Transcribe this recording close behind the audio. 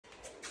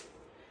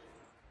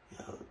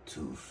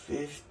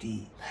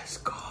250. Let's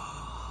go.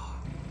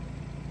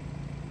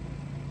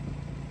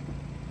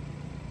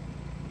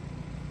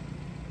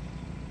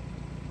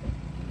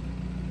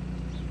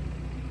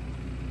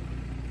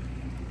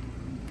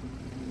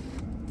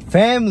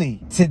 Family,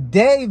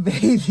 today,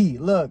 baby,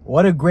 look,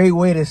 what a great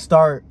way to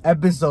start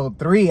episode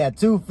 3 at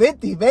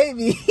 250,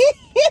 baby.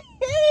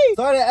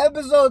 Starting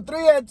episode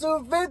 3 at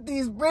 250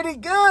 is pretty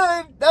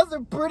good. That's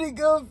a pretty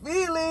good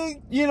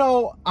feeling. You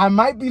know, I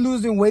might be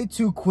losing weight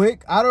too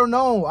quick. I don't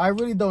know. I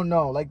really don't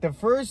know. Like the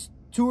first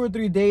 2 or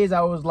 3 days,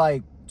 I was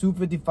like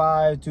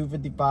 255,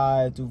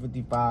 255,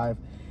 255.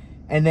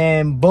 And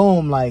then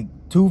boom, like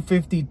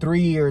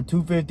 253 or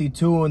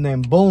 252, and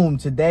then boom,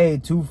 today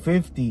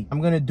 250.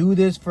 I'm gonna do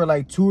this for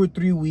like 2 or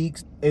 3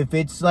 weeks. If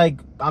it's like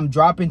I'm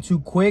dropping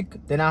too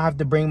quick, then I'll have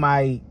to bring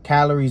my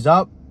calories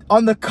up.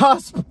 On the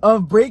cusp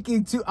of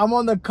breaking I'm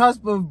on the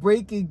cusp of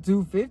breaking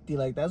 250.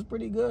 Like, that's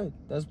pretty good.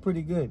 That's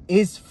pretty good.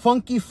 It's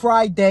Funky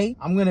Friday.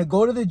 I'm gonna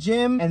go to the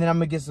gym and then I'm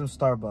gonna get some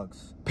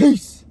Starbucks.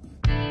 Peace.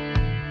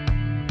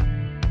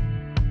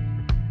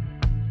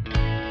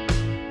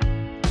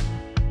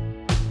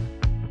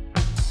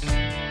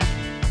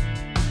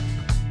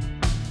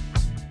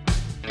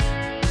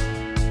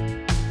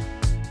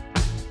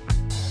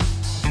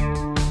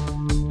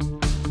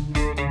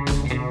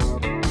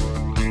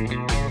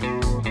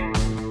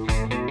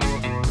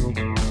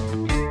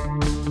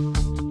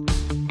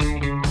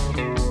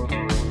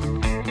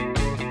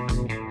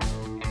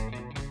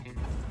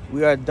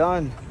 We are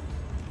done.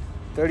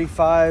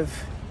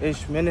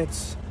 35-ish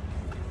minutes.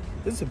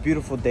 This is a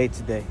beautiful day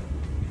today.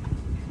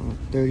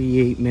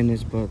 38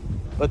 minutes,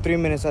 but 3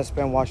 minutes I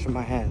spent washing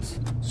my hands.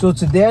 So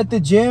today at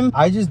the gym,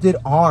 I just did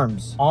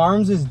arms.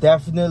 Arms is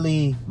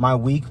definitely my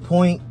weak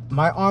point.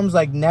 My arms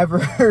like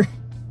never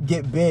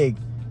get big.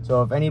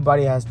 So if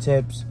anybody has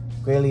tips,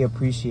 greatly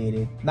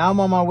appreciated. Now I'm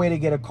on my way to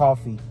get a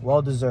coffee.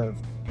 Well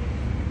deserved.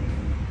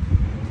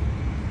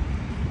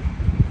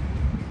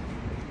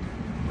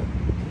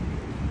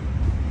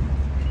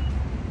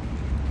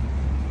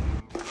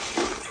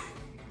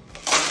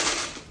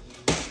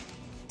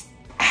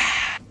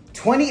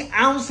 $20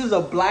 ounces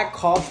of black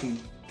coffee.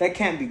 That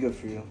can't be good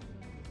for you.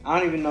 I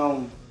don't even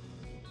know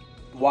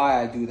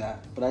why I do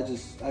that, but I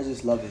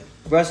just love it.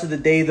 The rest of the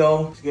day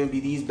though, it's gonna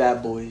be these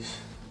bad boys.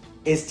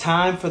 It's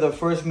time for the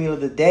first meal of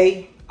the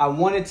day. I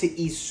wanted to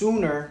eat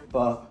sooner,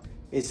 but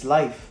it's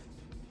life.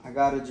 I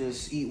gotta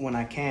just eat when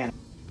I can.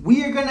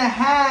 We are gonna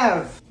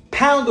have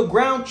pound of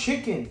ground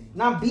chicken.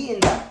 Not beating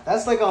that.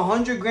 That's like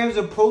 100 grams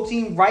of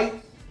protein right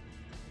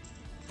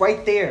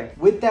there.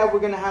 With that,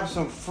 we're gonna have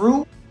some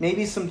fruit,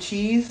 maybe some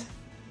cheese.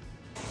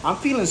 I'm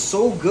feeling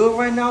so good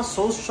right now,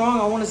 so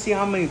strong. I want to see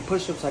how many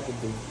push-ups I can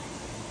do.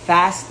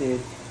 Fasted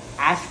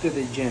after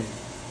the gym.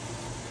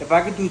 If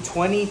I could do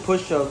 20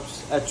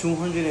 push-ups at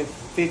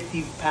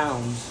 250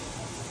 pounds,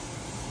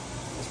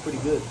 that's pretty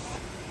good.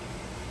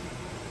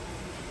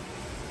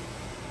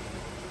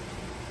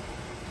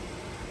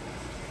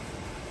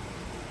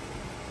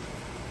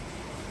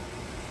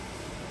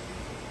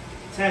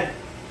 Ten.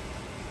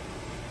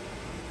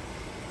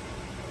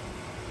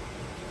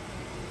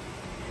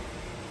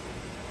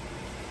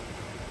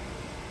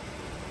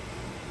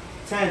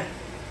 10.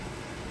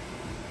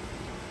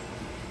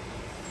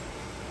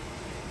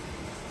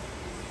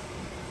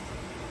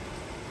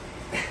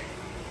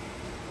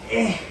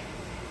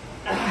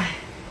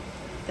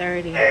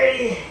 30.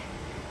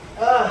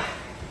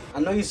 I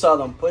know you saw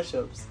them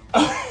push-ups.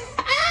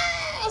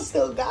 I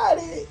still got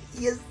it.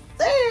 Yes,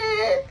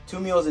 sir. 2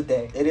 meals a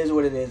day. It is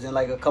what it is, and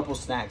like a couple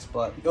snacks,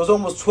 but it was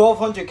almost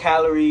 1,200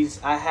 calories.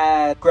 I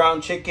had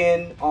ground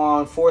chicken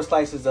on 4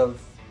 slices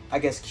of, I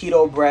guess,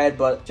 keto bread,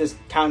 but just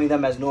counting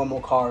them as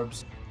normal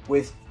carbs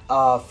with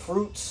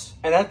fruits.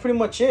 And that's pretty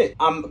much it.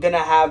 I'm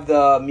gonna have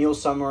the meal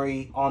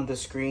summary on the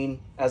screen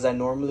as I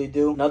normally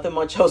do. Nothing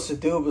much else to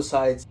do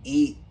besides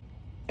eat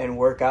and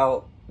work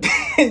out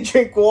and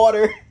drink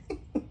water.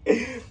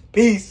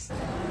 Peace.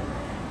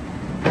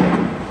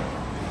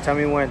 Tell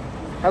me when.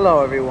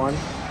 Hello, everyone.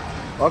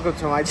 Welcome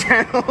to my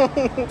channel.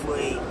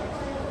 Wait.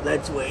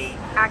 Let's wait.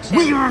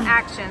 Action.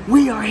 Action.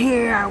 We are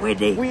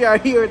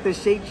here at the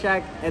Shake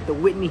Shack at the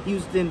Whitney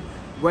Houston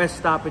rest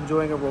stop,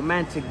 enjoying a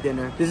romantic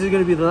dinner. This is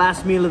gonna be the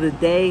last meal of the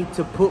day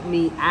to put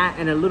me at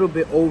and a little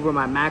bit over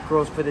my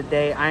macros for the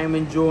day. I am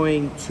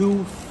enjoying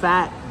 2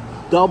 fat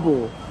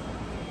double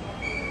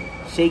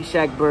Shake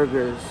Shack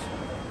burgers.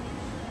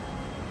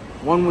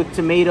 One with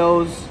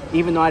tomatoes,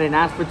 even though I didn't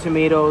ask for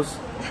tomatoes,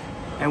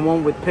 and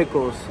one with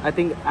pickles. I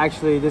think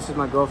actually this is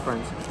my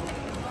girlfriend's.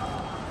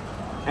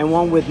 And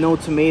one with no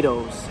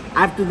tomatoes.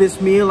 After this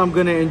meal, I'm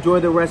gonna enjoy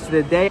the rest of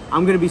the day.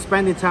 I'm gonna be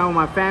spending time with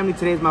my family.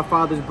 Today's my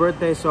father's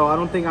birthday, so I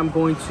don't think I'm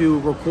going to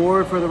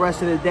record for the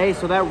rest of the day.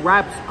 So that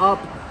wraps up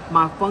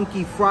my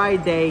Funky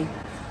Friday,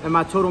 and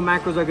my total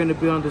macros are gonna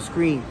be on the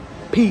screen.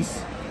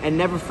 Peace, and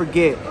never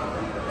forget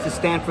to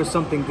stand for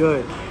something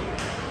good.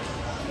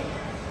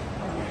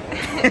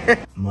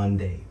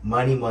 Monday,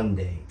 Money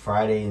Monday.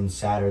 Friday and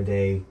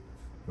Saturday,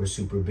 we're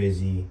super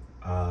busy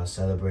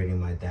celebrating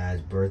my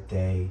dad's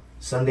birthday.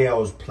 Sunday I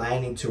was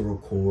planning to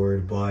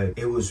record, but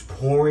it was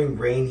pouring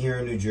rain here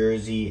in New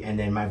Jersey, and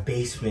then my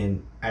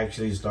basement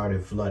actually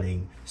started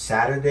flooding.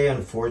 Saturday,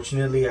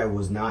 unfortunately, I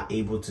was not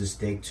able to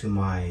stick to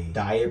my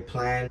diet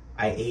plan.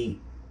 I ate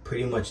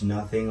pretty much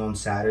nothing on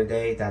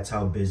Saturday. That's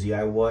how busy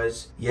I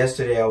was.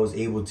 Yesterday, I was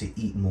able to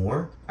eat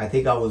more. I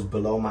think I was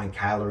below my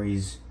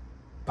calories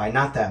by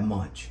not that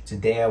much.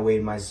 Today, I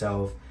weighed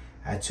myself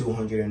at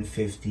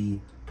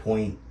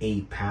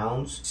 250.8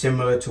 pounds,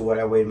 similar to what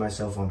I weighed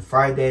myself on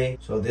Friday.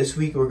 So this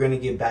week, we're gonna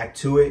get back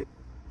to it.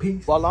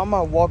 Peace. While on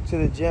my walk to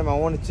the gym, I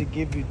wanted to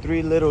give you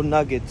 3 little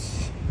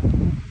nuggets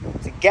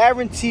to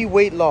guarantee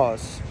weight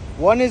loss.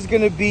 One is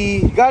gonna be,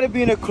 you gotta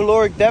be in a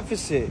caloric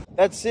deficit.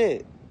 That's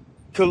it.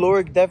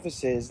 Caloric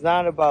deficit. It's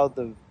not about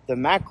the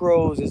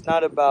macros. It's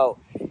not about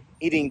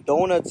eating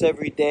donuts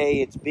every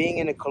day. It's being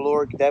in a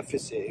caloric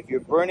deficit. If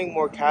you're burning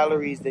more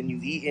calories than you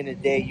eat in a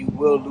day, you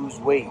will lose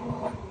weight.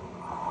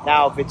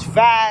 Now, if it's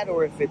fat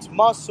or if it's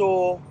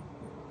muscle,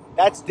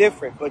 that's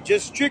different. But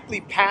just strictly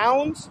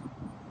pounds,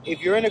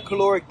 if you're in a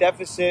caloric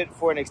deficit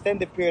for an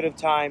extended period of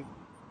time,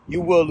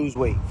 you will lose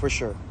weight for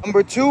sure.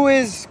 Number 2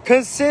 is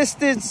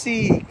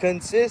consistency.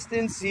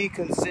 Consistency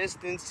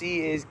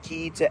is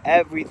key to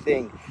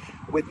everything.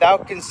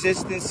 Without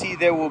consistency,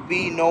 there will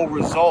be no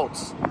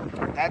results.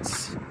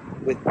 That's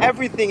with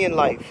everything in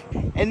life.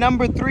 And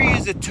number 3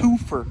 is a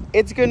twofer.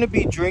 It's gonna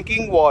be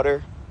drinking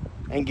water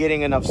and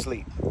getting enough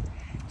sleep.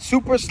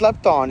 Super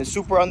slept on and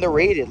super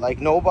underrated.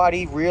 Like,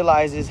 nobody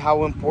realizes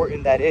how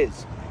important that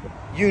is.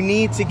 You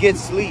need to get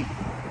sleep,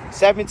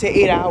 7 to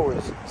 8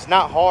 hours. It's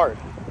not hard.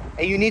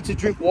 And you need to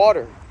drink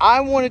water. I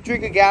want to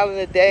drink a gallon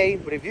a day,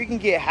 but if you can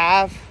get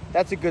half,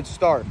 that's a good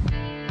start.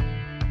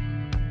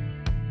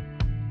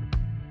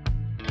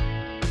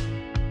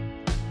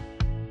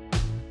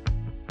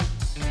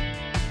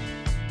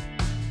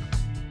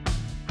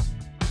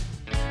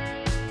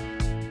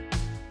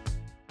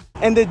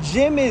 And the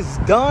gym is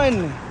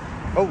done.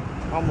 Oh,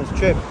 almost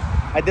tripped.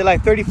 I did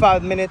like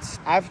 35 minutes.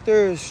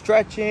 After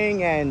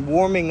stretching and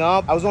warming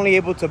up, I was only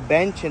able to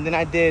bench, and then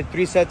I did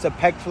 3 sets of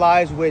pec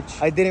flies, which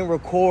I didn't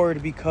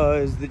record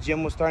because the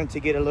gym was starting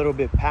to get a little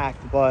bit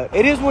packed. But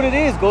it is what it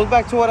is. Goes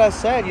back to what I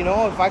said, you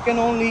know, if I can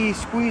only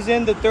squeeze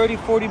in the 30,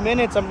 40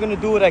 minutes, I'm gonna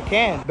do what I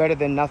can. Better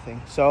than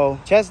nothing. So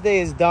chest day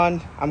is done.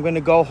 I'm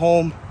gonna go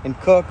home and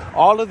cook.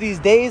 All of these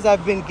days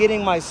I've been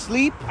getting my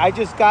sleep. I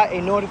just got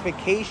a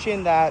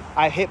notification that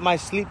I hit my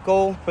sleep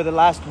goal for the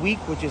last week,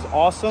 which is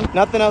awesome.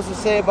 Nothing else to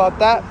say about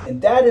that.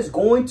 And that is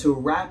going to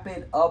wrap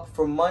it up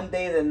for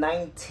Monday the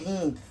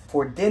 19th.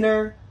 For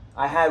dinner,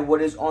 I had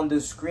what is on the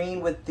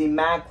screen with the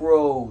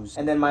macros.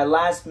 And then my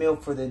last meal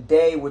for the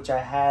day, which I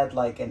had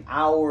like an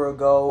hour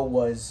ago,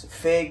 was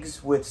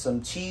figs with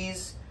some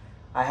cheese.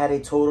 I had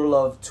a total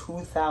of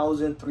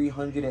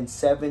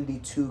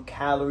 2,372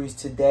 calories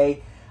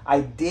today. I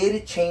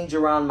did change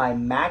around my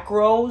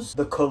macros.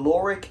 The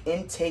caloric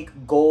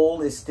intake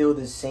goal is still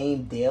the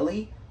same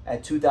daily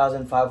at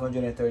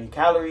 2,530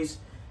 calories,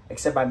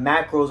 except my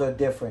macros are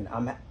different.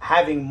 I'm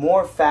having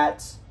more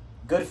fats,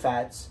 good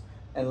fats,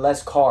 and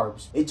less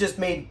carbs. It just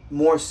made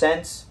more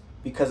sense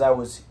because I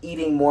was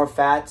eating more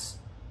fats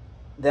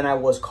than I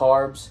was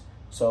carbs.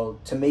 So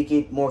to make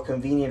it more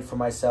convenient for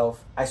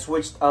myself, I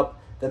switched up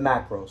the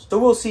macros. So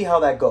we'll see how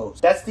that goes.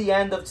 That's the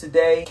end of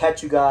today.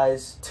 Catch you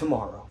guys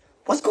tomorrow.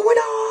 What's going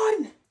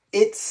on?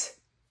 It's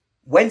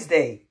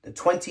Wednesday, the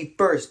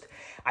 21st.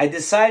 I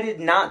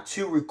decided not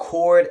to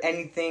record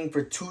anything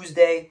for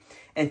Tuesday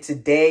and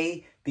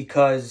today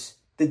because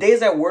the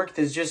days I worked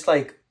is just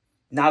like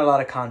not a lot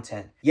of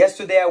content.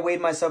 Yesterday, I weighed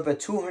myself at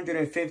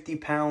 250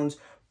 pounds,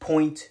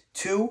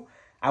 0.2.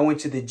 I went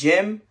to the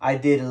gym. I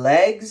did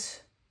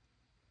legs,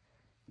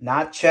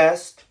 not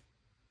chest,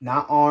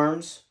 not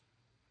arms.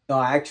 No,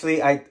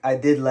 actually, I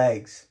did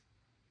legs.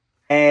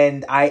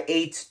 And I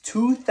ate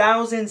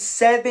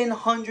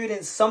 2,700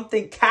 and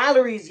something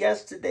calories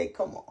yesterday.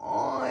 Come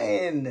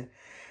on.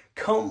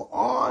 Come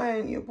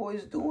on. Your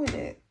boy's doing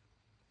it.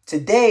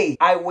 Today,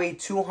 I weighed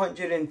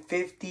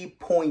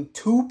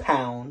 250.2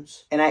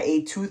 pounds. And I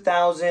ate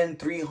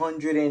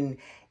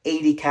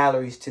 2,380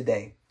 calories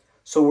today.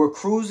 So we're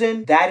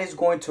cruising. That is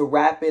going to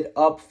wrap it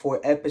up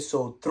for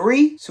episode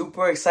 3.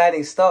 Super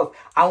exciting stuff.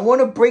 I want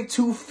to break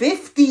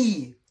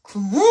 250.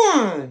 Come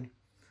on.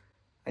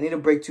 I need to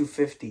break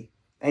 250.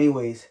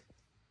 Anyways,